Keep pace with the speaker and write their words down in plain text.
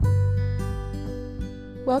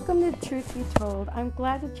Welcome to Truth Be Told. I'm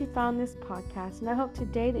glad that you found this podcast, and I hope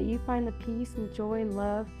today that you find the peace and joy and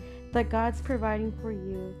love that God's providing for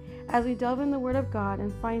you as we delve in the Word of God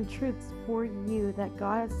and find truths for you that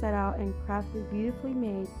God has set out and crafted, beautifully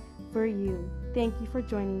made for you. Thank you for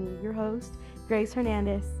joining me, your host, Grace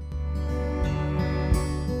Hernandez.